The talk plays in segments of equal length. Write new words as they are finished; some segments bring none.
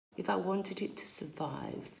if I wanted it to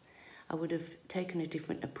survive, I would have taken a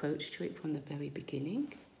different approach to it from the very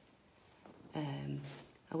beginning.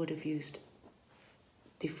 I would have used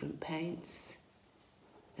different paints.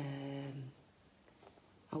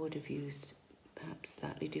 I would have used perhaps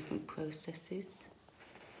slightly different processes.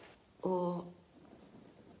 Or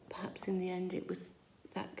perhaps in the end it was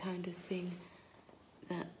that kind of thing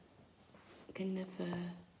that can never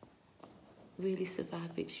really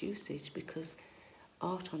survive its usage, because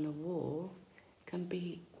art on a wall can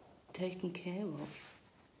be taken care of.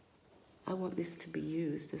 I want this to be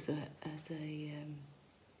used as a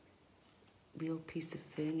real piece of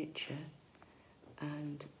furniture,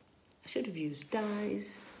 and I should have used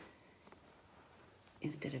dyes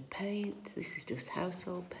instead of paint. This is just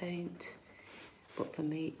household paint, but for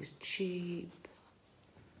me it was cheap.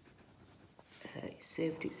 It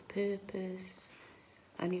served its purpose,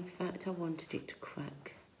 and in fact I wanted it to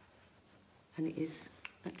crack, and it is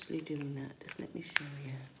actually doing that. Just let me show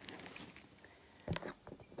you.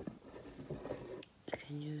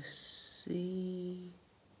 Can you see?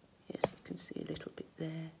 Yes, you can see a little bit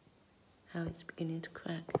there, how it's beginning to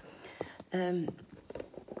crack.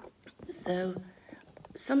 So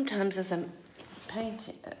sometimes as I'm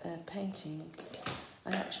painting,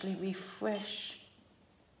 I actually refresh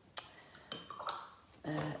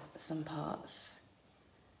some parts,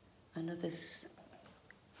 and others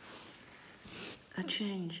I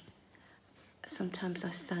change. Sometimes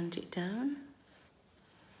I sand it down,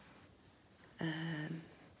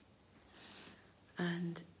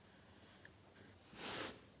 and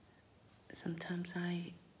sometimes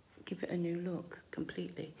I give it a new look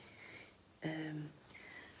completely.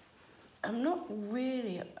 I'm not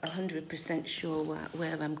really 100% sure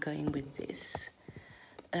where I'm going with this,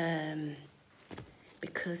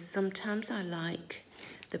 because sometimes I like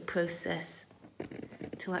the process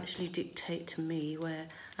to actually dictate to me, where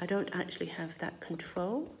I don't actually have that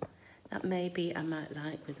control that maybe I might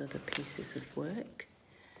like with other pieces of work.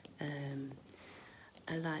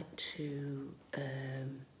 I like to, there's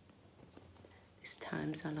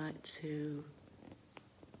times I like to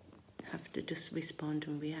have to just respond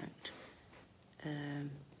and react.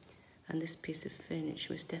 And this piece of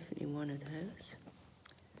furniture was definitely one of those.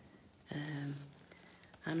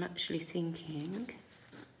 I'm actually thinking,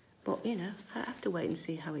 but you know, I have to wait and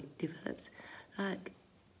see how it develops. Like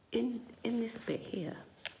in this bit here,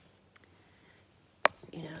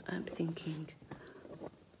 you know, I'm thinking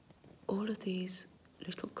all of these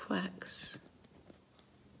little cracks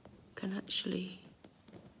can actually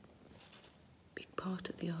be part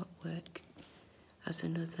of the artwork as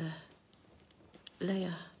another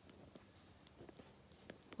layer.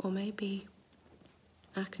 Or maybe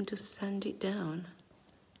I can just sand it down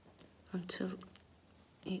until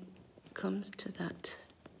it comes to that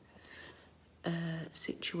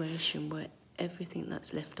situation where everything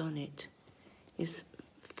that's left on it is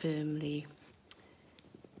firmly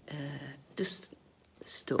just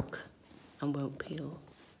stuck and won't peel,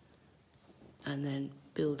 and then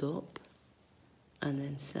build up, and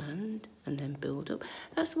then sand, and then build up.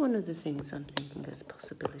 That's one of the things I'm thinking as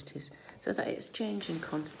possibilities, so that it's changing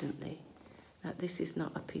constantly, that this is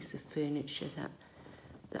not a piece of furniture that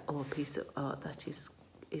or a piece of art that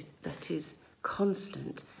is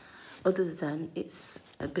constant, other than its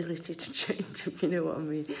ability to change, if you know what I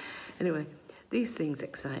mean. Anyway, these things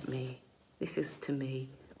excite me. This is, to me,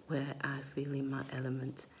 where I feel in my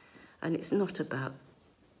element. And it's not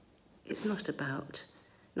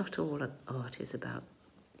all art is about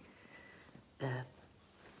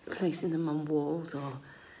placing them on walls, or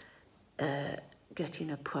getting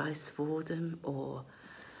a price for them, or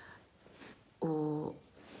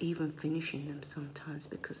even finishing them sometimes,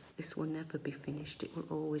 because this will never be finished. It will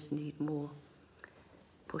always need more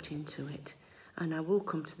put into it. And I will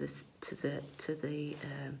come to this to the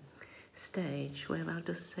stage where I'll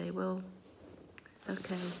just say, well,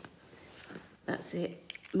 okay, that's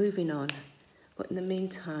it, moving on. But in the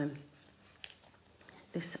meantime,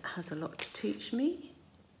 this has a lot to teach me,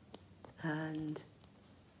 and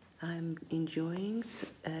I'm enjoying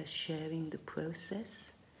sharing the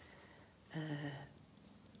process,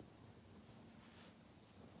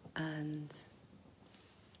 and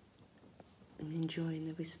I'm enjoying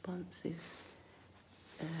the responses.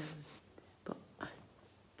 But I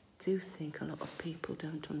do think a lot of people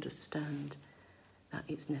don't understand that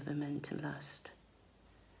it's never meant to last.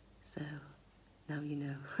 So now you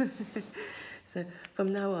know. So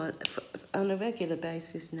from now on a regular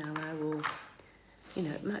basis now, I will, you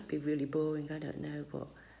know, it might be really boring, I don't know, but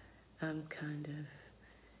I'm kind of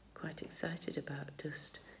quite excited about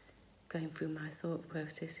just going through my thought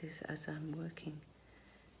processes as I'm working.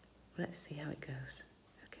 Let's see how it goes.